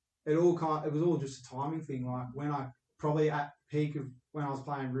it was all just a timing thing. Like, when I probably at peak of when I was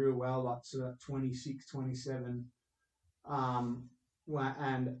playing real well, like sort of 26, 27,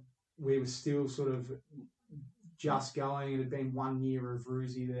 and we were still sort of just going. It had been 1 year of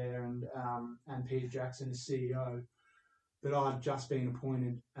Roosie there and Peter Jackson as CEO, but I'd just been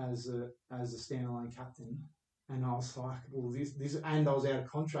appointed as a standalone captain, and I was like, well, this, and I was out of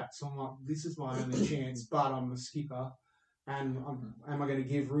contract, so I'm like, this is my only chance. But I'm a skipper, and am I going to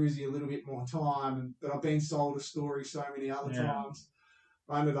give Roosie a little bit more time? But I've been sold a story so many other times.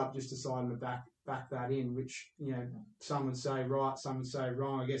 I ended up just deciding to back that in, which, you know, some would say right, some would say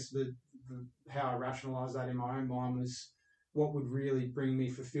wrong. I guess how I rationalised that in my own mind was what would really bring me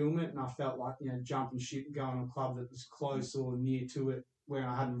fulfilment, and I felt like, you know, jumping ship and going to a club that was close or near to it, where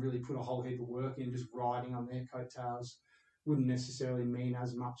I hadn't really put a whole heap of work in, just riding on their coattails, wouldn't necessarily mean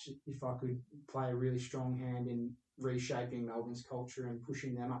as much if I could play a really strong hand in reshaping Melbourne's culture and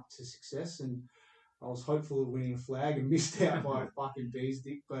pushing them up to success. And I was hopeful of winning a flag and missed out by a fucking bee's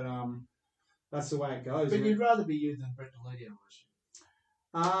dick, but that's the way it goes. But you'd rather be you than Brett Deledio,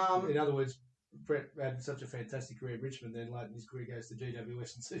 I assume. In other words, Brett had such a fantastic career at Richmond, then late in his career goes to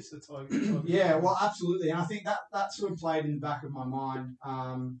GWS and sees the time. Yeah, well, absolutely. And I think that sort of played in the back of my mind.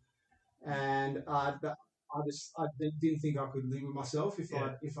 And I didn't think I could live with myself if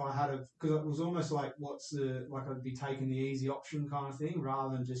I had because it was almost like I'd be taking the easy option kind of thing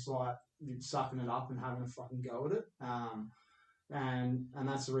rather than just like sucking it up and having a fucking go at it. And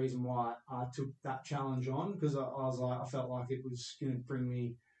that's the reason why I took that challenge on, because I felt like it was going to bring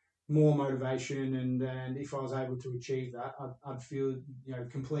me more motivation, and if I was able to achieve that, I'd feel, you know,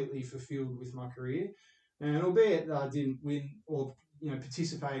 completely fulfilled with my career. And albeit that I didn't win or, you know,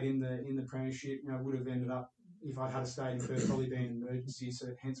 participate in the premiership, you know, would have ended up, if I'd had a stayed in Perth, probably been an emergency. So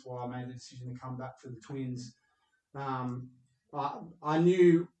hence why I made the decision to come back for the Twins. I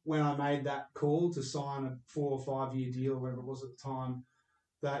knew when I made that call to sign a 4 or 5 year deal, or whatever it was at the time,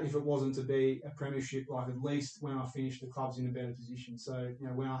 that if it wasn't to be a premiership, like at least when I finished, the club's in a better position. So, you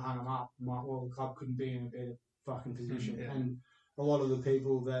know, when I hung them up, the club couldn't be in a better fucking position. Yeah. And a lot of the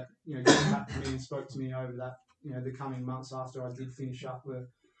people that, you know, came back to me and spoke to me over that, you know, the coming months after I did finish up were,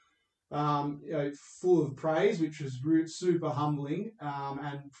 you know, full of praise, which was super humbling,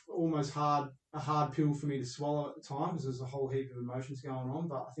 and almost a hard pill for me to swallow at the time, because there's a whole heap of emotions going on.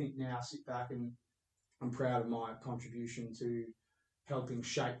 But I think now I sit back and I'm proud of my contribution to helping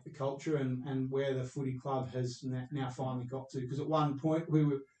shape the culture and where the footy club has now finally got to. Because at one point we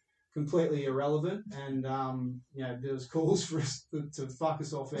were completely irrelevant, and you know, there was calls for us to fuck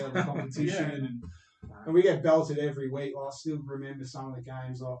us off out of the competition, and we get belted every week. I still remember some of the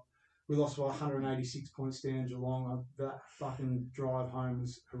games, like we lost by 186 points down Geelong. That fucking drive home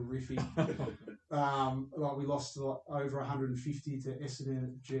was horrific. Like we lost over 150 to Essendon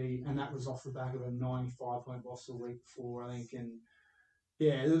at G, and that was off the back of a 95-point loss the week before, I think. And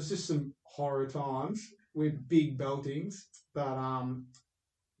yeah, there was just some horror times with big beltings, but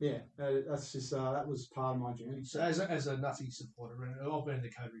yeah, that's just that was part of my journey. So as a Nutty supporter, and I've been in the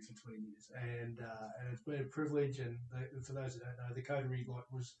coterie for 20 years, and it's been a privilege. And for those that don't know, the coterie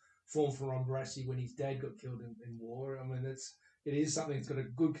was formed for Ron Barassi when his dad got killed in war. I mean, it is something that's got a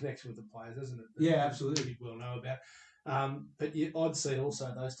good connection with the players, doesn't it? Yeah, absolutely. People well know about. But I'd see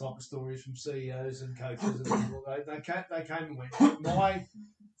also those type of stories from CEOs and coaches and people. They came and went. My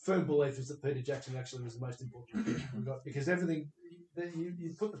firm belief is that Peter Jackson actually was the most important thing we got, because everything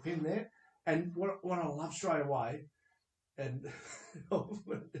you put the pin there, and what I love straight away, and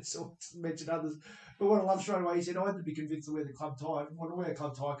it's mentioned others, but what I love straight away, he said, I had to be convinced to wear the club tie. I want to wear a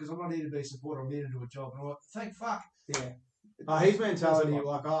club tie because I'm not here to be a supporter, I'm here to do a job. And I'm like, thank fuck. Yeah. His mentality,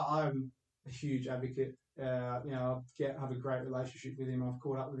 like I'm a huge advocate. You know, I have a great relationship with him. I've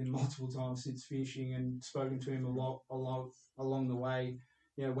caught up with him multiple times since finishing and spoken to him a lot along the way,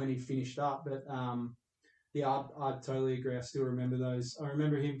 you know, when he finished up. But yeah, I totally agree. I still remember those. I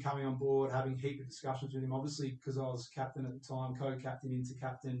remember him coming on board, having a heap of discussions with him, obviously because I was captain at the time, co-captain into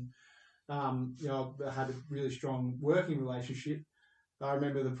captain. You know, I had a really strong working relationship. I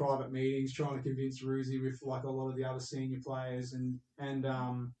remember the private meetings trying to convince Roosie with like a lot of the other senior players, and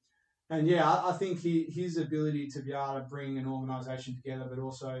yeah, I think his ability to be able to bring an organisation together, but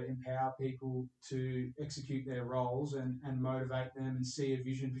also empower people to execute their roles and motivate them and see a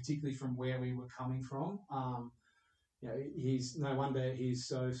vision, particularly from where we were coming from. You know, he's no wonder he's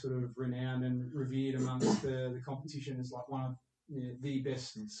so sort of renowned and revered amongst the competition as like one of the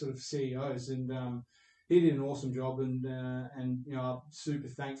best sort of CEOs, and he did an awesome job, and you know, I'm super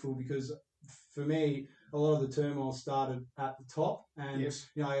thankful, because for me, a lot of the turmoil started at the top, and you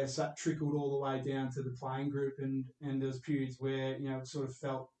know, that trickled all the way down to the playing group, and there was periods where, you know, it sort of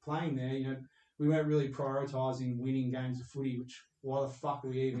felt playing there, you know, we weren't really prioritising winning games of footy, which why the fuck are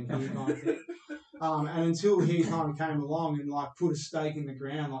we even here kind of thing. And until he kind of came along and like put a stake in the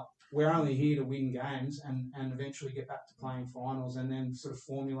ground, like we're only here to win games and eventually get back to playing finals, and then sort of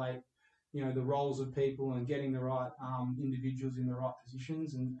formulate, you know, the roles of people and getting the right individuals in the right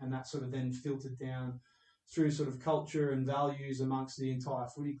positions, and that sort of then filtered down through sort of culture and values amongst the entire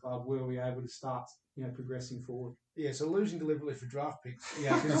footy club, where we're able to start, you know, progressing forward. Yeah, so losing deliberately for draft picks.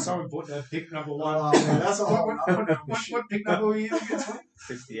 Yeah, because someone put pick number 1. Oh, man, that's a whole what pick number were you against?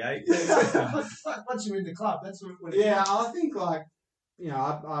 58. Once you're in the club, that's what Yeah, I think like,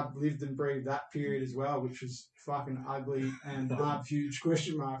 I've lived and breathed that period as well, which was fucking ugly and I have huge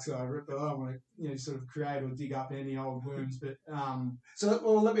question marks over it, but I don't want to, sort of create or dig up any old wounds. But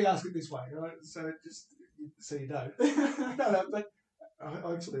well, let me ask it this way, right? So just so you know, no, but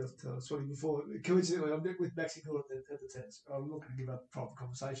I actually was telling you before. Coincidentally, I'm with Maxi Gould at the tennis. I'm not going to give up a proper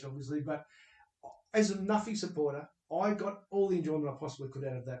conversation, obviously, but as a Nuffy supporter, I got all the enjoyment I possibly could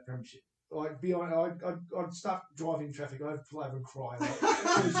out of that premiership. Like, I'd start driving traffic, I'd pull over and cry. Like,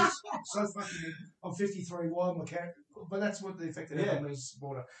 it was just so fucking. I'm 53. Why am I carrying? But that's what the effect it had on me as a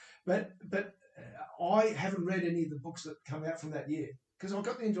supporter. But I haven't read any of the books that come out from that year because I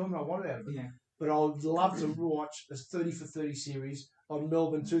got the enjoyment I wanted out of it. Yeah. But I'd love to watch a 30 for 30 series on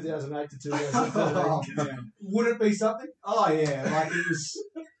Melbourne 2008 to 2013. Would it be something? Oh yeah, like it was.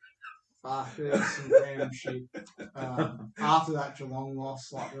 There was some random shit. After that Geelong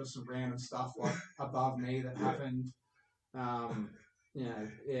loss, like there was some random stuff like above me that happened.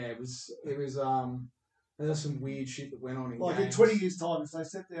 It was. There was some weird shit that went on in like games. In 20 years' time, if they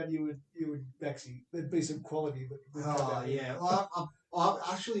sat down, you would actually there'd be some quality. Oh yeah, well,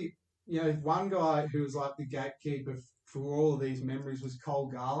 I actually, one guy who was like the gatekeeper for all of these memories was Cole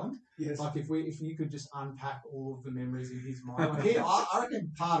Garland. Yes. Like if you could just unpack all of the memories in his mind. Like I reckon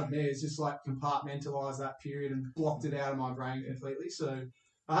part of me is just like compartmentalised that period and blocked it out of my brain completely. So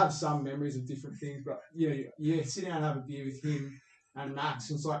I have some memories of different things, but you sit down and have a beer with him and Max,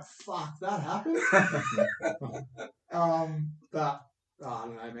 and it's like, fuck, that happened. But I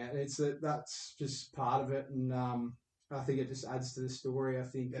don't know, man. That's just part of it, and I think it just adds to the story. I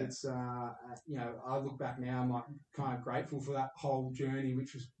think it's, I look back now, I'm like kind of grateful for that whole journey,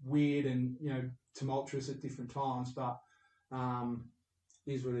 which was weird and, tumultuous at different times, but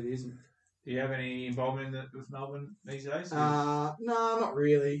is what it is. Do you have any involvement with Melbourne these days? No, not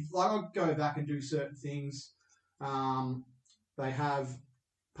really. Like, I'll go back and do certain things. They have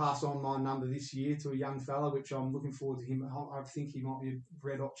passed on my number this year to a young fella, which I'm looking forward to him. I think he might be a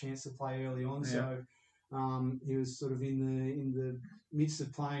red-hot chance to play early on, so... he was sort of in the midst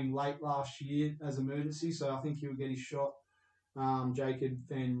of playing late last year as emergency, so I think he'll get his shot. Jacob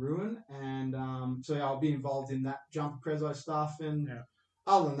Van Ruin, and so I'll be involved in that jumper prezzo stuff. And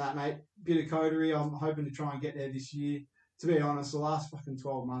other than that, mate, bit of coterie. I'm hoping to try and get there this year. To be honest, the last fucking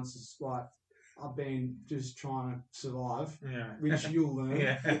 12 months is like I've been just trying to survive, which you'll learn.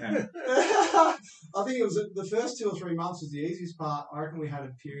 I think it was the first 2 or 3 months was the easiest part. I reckon we had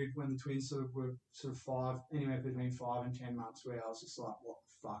a period when the twins were 5, anywhere between 5 and 10 months, where I was just like, what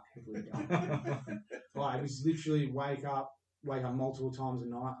the fuck have we done? Like, it was literally wake up multiple times a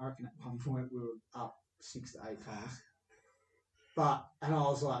night. I reckon at one point we were up 6 to 8 times. And I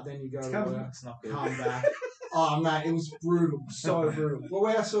was like, then you go to work, come back. Oh, mate, it was brutal, so brutal. But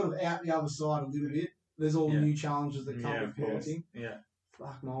we're sort of out the other side a little bit. There's all new challenges that come with parenting. Yeah.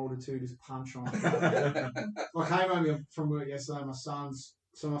 Fuck, my older two just punch on. I came home from work yesterday. My son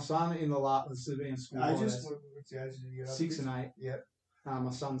in the last, this has been in school. Ages? What's the age did you get up 6 and 8. Yep.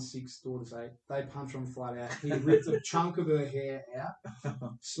 My son's 6, daughter's 8. They punch on flat out. He ripped a chunk of her hair out,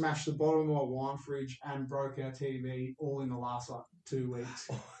 smashed the bottom of my wine fridge, and broke our TV all in the last 2 weeks.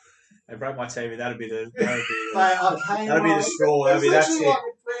 They broke my TV. That'd be the straw. That'd be that's it. Like a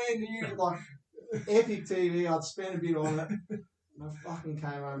brand new, like epic TV. I'd spent a bit on it. And I fucking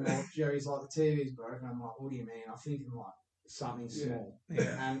came home and Jerry's like, the TV's broken. I'm like, what do you mean? I'm thinking like something small.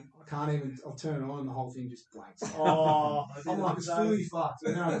 And I can't even, I'll turn it on and the whole thing just blanks. Oh, I'm like, it's fully fucked.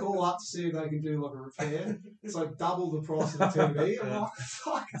 And then I call up to see if they can do like a repair. It's like double the price of the TV. I'm like,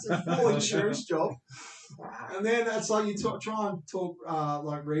 fuck, it's a full insurance job. And then it's like you try and talk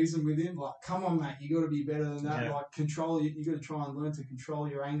like reason with him, like, come on, mate, you got to be better than that. Like, control. You got to try and learn to control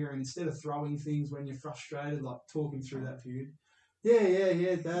your anger, and instead of throwing things when you're frustrated, like talking through that period.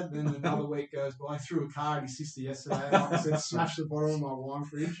 Yeah, Dad. Then another week goes by. I threw a car at his sister yesterday. Like I said, smashed the bottom of my wine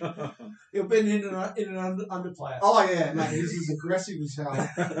fridge. He'll be in an underplayer. Oh yeah, mate, he's as aggressive as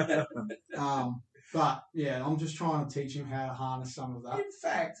hell. But yeah, I'm just trying to teach him how to harness some of that.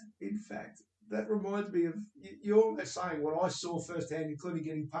 In fact, that reminds me of you're saying what I saw firsthand, including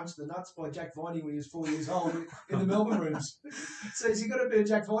getting punched in the nuts by Jack Viney when he was 4 years old in the Melbourne rooms. So has he got a bit of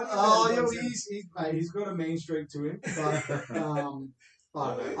Jack Viney? Oh yeah, well, he's got a mean streak to him. But I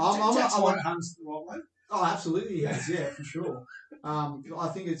don't know. Jack's one hunts the right way. Oh, absolutely, he has. Yeah, for sure. I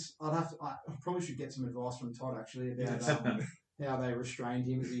think I probably should get some advice from Todd actually about how they restrained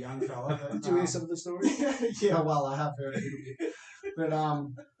him as a young fella. But, did you hear some of the stories? Yeah, well, I have heard a little bit, but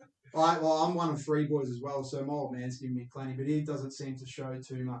I'm one of 3 boys as well, so my old man's giving me plenty, but he doesn't seem to show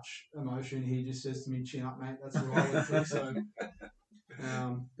too much emotion. He just says to me, "Chin up, mate." That's what I went through. So,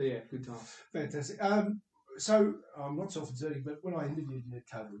 but yeah, good times. Fantastic. So I'm not self-inserting, but when I interviewed you at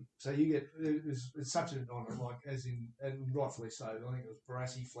Cadbury, so you get it's such an honour, like as in, and rightfully so. I think it was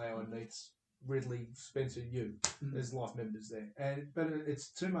Barassi, Flower, Neats, Ridley, Spencer, you as life members there, but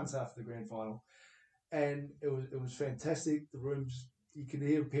it's 2 months after the grand final, and it was fantastic. The rooms, you could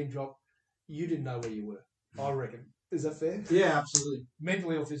hear a pin drop. You didn't know where you were, I reckon. Is that fair? Yeah, absolutely.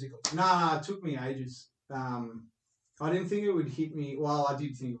 Mentally or physically? No, it took me ages. I didn't think it would hit me. Well, I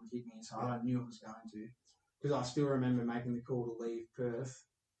did think it would hit me as hard. I knew it was going to. Because I still remember making the call to leave Perth.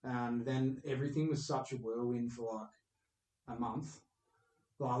 And then everything was such a whirlwind for like a month.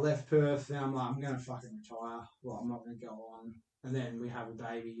 Like I left Perth, and I'm like, I'm going to fucking retire. Well, I'm not going to go on. And then we have the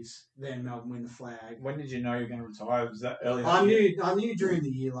babies. Then Melbourne win the flag. When did you know you were going to retire? Was that early? I knew during the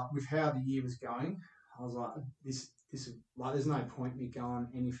year, like with how the year was going, I was like, this like, there's no point me going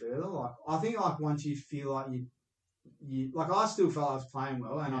any further. Like I think like once you feel like you like I still felt I was playing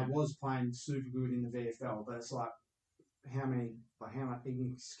well, and I was playing super good in the VFL, but it's like how much you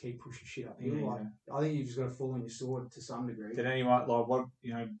can just keep pushing shit uphill. Like I think you just got to fall on your sword to some degree. Did anyone like what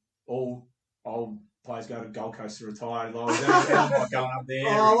all old players go to Gold Coast to retire? Like, was anyone like going up there?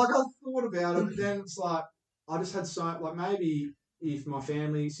 Like I thought about it, but then it's like I just had so like maybe if my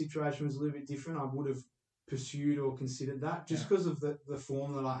family situation was a little bit different, I would have pursued or considered that just because of the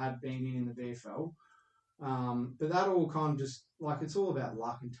form that I had been in the VFL. But that all kind of just like it's all about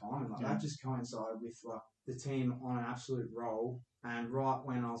luck and timing. Like that just coincided with like the team on an absolute roll, and right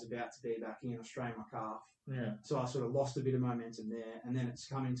when I was about to be back in, I strained my calf. Yeah. So I sort of lost a bit of momentum there, and then it's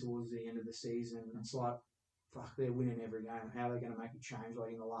coming towards the end of the season, and it's like, fuck, they're winning every game. How are they going to make a change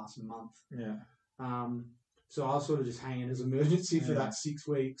like in the last month? Yeah. So I was sort of just hanging as emergency for that 6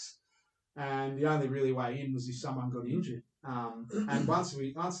 weeks. And the only really way in was if someone got injured. And once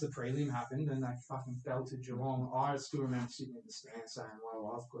the prelim happened and they fucking belted Geelong, I still remember sitting in the stand saying,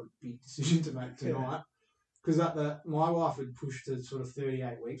 well, I've got a big decision to make tonight. Because my wife had pushed to sort of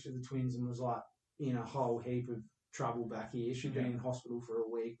 38 weeks with the twins and was like in a whole heap of trouble back here. She'd been in hospital for a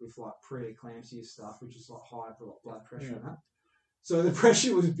week with like pre-eclampsia stuff, which is like high blood pressure and that. So the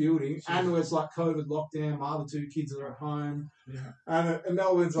pressure was building, and it was like COVID lockdown. My other 2 kids are at home, and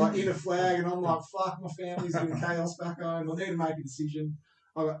Melbourne's like in a flag, and I'm like, fuck, my family's in chaos back home. I need to make a decision.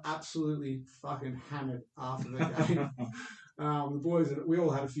 I got absolutely fucking hammered after the game. The boys, we all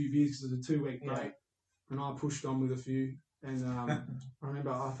had a few beers because it was a 2-week break, and I pushed on with a few. And I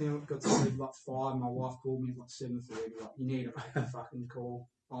remember, I think I got to sleep like 5. My wife called me at like 7:30, like, you need to make a fucking call.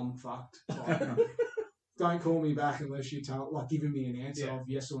 I'm fucked. Like, don't call me back unless you giving me an answer of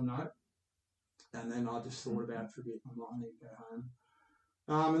yes or no. And then I just thought about it for a bit. I'm like, I need to go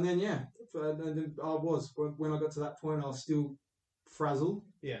home. And then when I got to that point, I was still frazzled.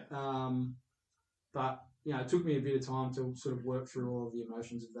 Yeah. But it took me a bit of time to sort of work through all of the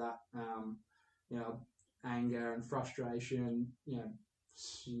emotions of that. Anger and frustration.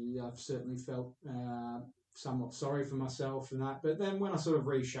 I've certainly felt somewhat sorry for myself and that. But then when I sort of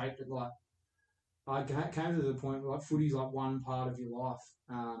reshaped it, like, I came to the point where like footy's like one part of your life,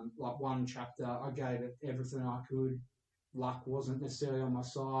 like one chapter. I gave it everything I could. Luck wasn't necessarily on my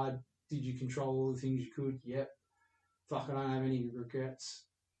side. Did you control all the things you could? Yep. Fuck, I don't have any regrets.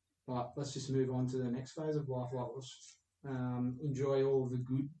 Like, let's just move on to the next phase of life. Like, let's enjoy all of the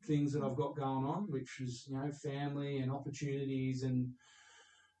good things that I've got going on, which is family and opportunities and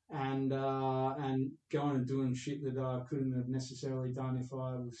going and doing shit that I couldn't have necessarily done if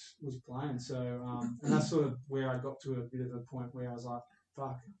I was playing. So and that's sort of where I got to a bit of a point where I was like,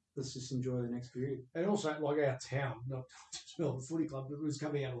 fuck, let's just enjoy the next period. And also, like our town, not just Melbourne Footy Club, but it was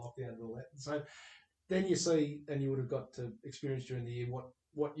coming out of lockdown and all that. So then you see, and you would have got to experience during the year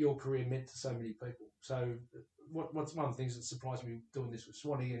what your career meant to so many people. So what's one of the things that surprised me doing this with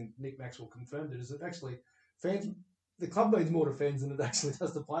Swanee, and Nick Maxwell confirmed it, is that actually fans, the club means more to fans than it actually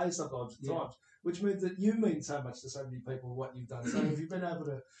does to players sometimes at times, which means that you mean so much to so many people what you've done. So have you been able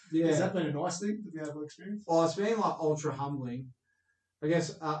to, has that been a nice thing to be able to experience? Well, it's been like ultra humbling. I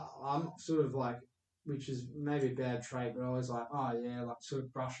guess I'm sort of like, which is maybe a bad trait, but I was like, oh yeah, like sort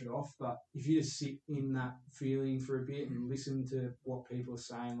of brush it off. But if you just sit in that feeling for a bit and listen to what people are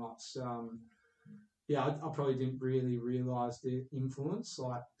saying, like, I probably didn't really realise the influence,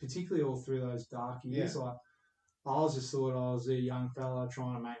 like particularly all through those dark years. Like, I just thought I was a young fella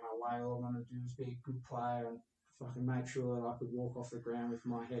trying to make my way. All I wanted to do was be a good player and fucking make sure that I could walk off the ground with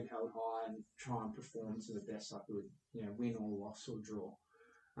my head held high and try and perform to the best I could, win or loss or draw.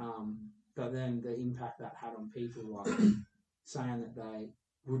 But then the impact that had on people, like saying that they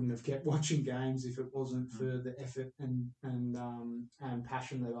wouldn't have kept watching games if it wasn't for the effort and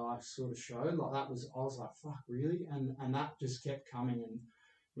passion that I sort of showed. Like I was like, fuck, really? And that just kept coming.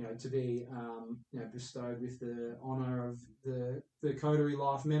 And to be bestowed with the honour of the Coterie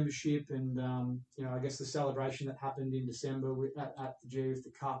Life membership, and I guess the celebration that happened in December at the G with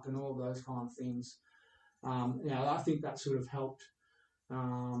the Cup and all those kind of things. I think that sort of helped.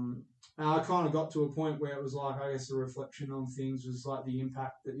 I kind of got to a point where it was like, I guess the reflection on things was like the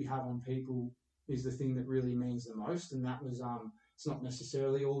impact that you have on people is the thing that really means the most. And that was, it's not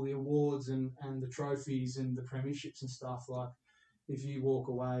necessarily all the awards and the trophies and the premierships and stuff. Like if you walk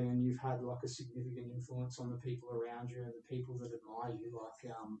away and you've had like a significant influence on the people around you and the people that admire you,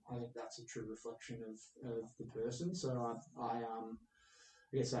 like, I think that's a true reflection of the person. So I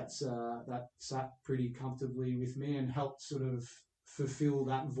guess that sat pretty comfortably with me and helped sort of fulfill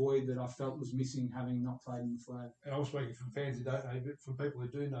that void that I felt was missing, having not played in the flag. And I'm speaking from fans who don't know you, but from people who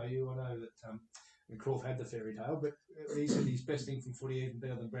do know you, I know that and Croft had the fairy tale, but he said his best thing from footy, even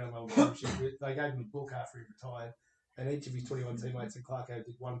better than Brownlow Premiership. They gave him a book after he retired, and each of his 21 teammates at Clarko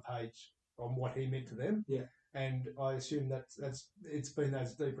did one page on what he meant to them. Yeah. And I assume it's been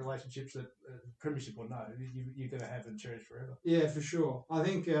those deep relationships that Premiership or no, you're going to have and cherish forever. Yeah, for sure. I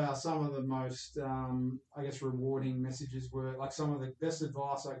think some of the most, rewarding messages were like some of the best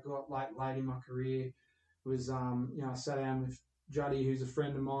advice I got late in my career was, I sat down with Juddy, who's a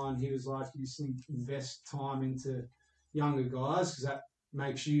friend of mine. He was like, you just invest time into younger guys because that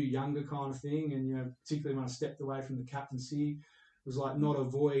makes you younger kind of thing. And, particularly when I stepped away from the captaincy, it was like not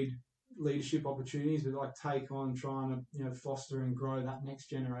avoid leadership opportunities, but like take on trying to foster and grow that next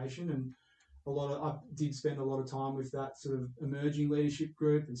generation. And I did spend a lot of time with that sort of emerging leadership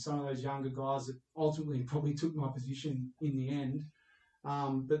group and some of those younger guys that ultimately probably took my position in the end.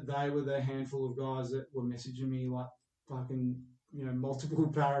 But they were the handful of guys that were messaging me like fucking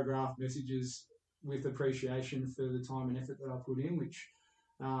multiple paragraph messages with appreciation for the time and effort that I put in, which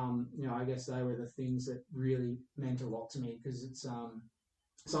I guess they were the things that really meant a lot to me, because it's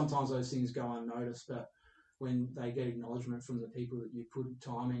sometimes those things go unnoticed, but when they get acknowledgement from the people that you put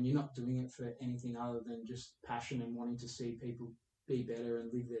time in, you're not doing it for anything other than just passion and wanting to see people be better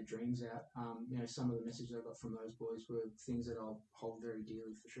and live their dreams out. Some of the messages I got from those boys were things that I'll hold very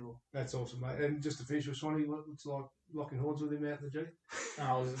dearly for sure. That's awesome, mate. And just to finish with Swanee, what it's like locking horns with him out in the G?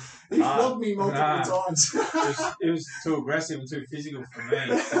 He flogged me multiple times. It was too aggressive and too physical for me.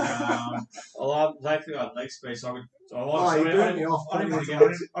 I had leg speed, so I didn't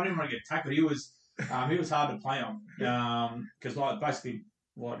want to get tackled. He was hard to play on because basically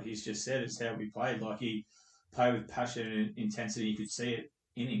what he's just said is how we played. Like he played with passion and intensity. You could see it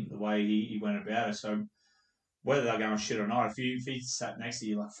in him the way he went about it. So whether they're going shit or not, if he sat next to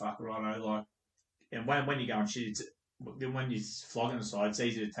you like fuck righto, like, and when you're going shit, when you're flogging the side, it's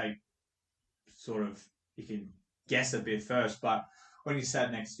easy to take sort of, you can guess a bit first, but when you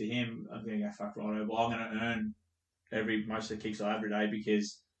sat next to him, I'm going to go fuck righto. Well, I'm going to earn most of the kicks I have every day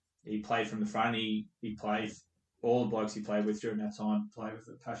because he played from the front. He played, all the blokes he played with during that time played with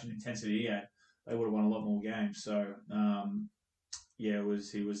the passion and intensity he had. They would have won a lot more games. So it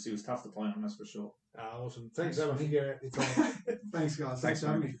was tough to play on, that's for sure. Awesome. Thanks so much for your time. Thanks, guys. Thanks for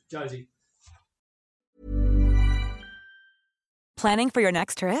having me. Josie. Planning for your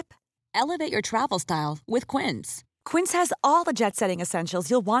next trip? Elevate your travel style with Quince. Quince has all the jet-setting essentials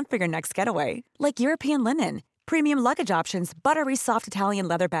you'll want for your next getaway, like European linen, premium luggage options, buttery soft Italian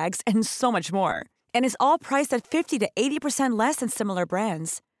leather bags, and so much more. And is all priced at 50 to 80% less than similar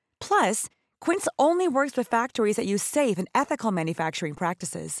brands. Plus, Quince only works with factories that use safe and ethical manufacturing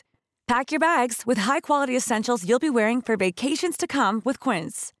practices. Pack your bags with high-quality essentials you'll be wearing for vacations to come with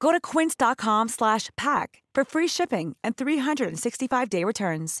Quince. Go to quince.com/pack for free shipping and 365-day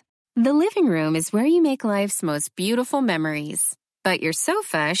returns. The living room is where you make life's most beautiful memories. But your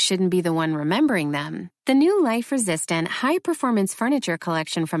sofa shouldn't be the one remembering them. The new life-resistant, high-performance furniture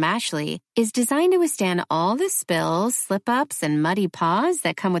collection from Ashley is designed to withstand all the spills, slip-ups, and muddy paws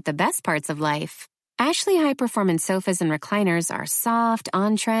that come with the best parts of life. Ashley high-performance sofas and recliners are soft,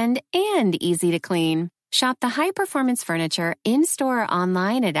 on-trend, and easy to clean. Shop the high-performance furniture in-store or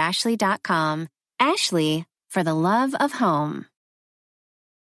online at ashley.com. Ashley, for the love of home.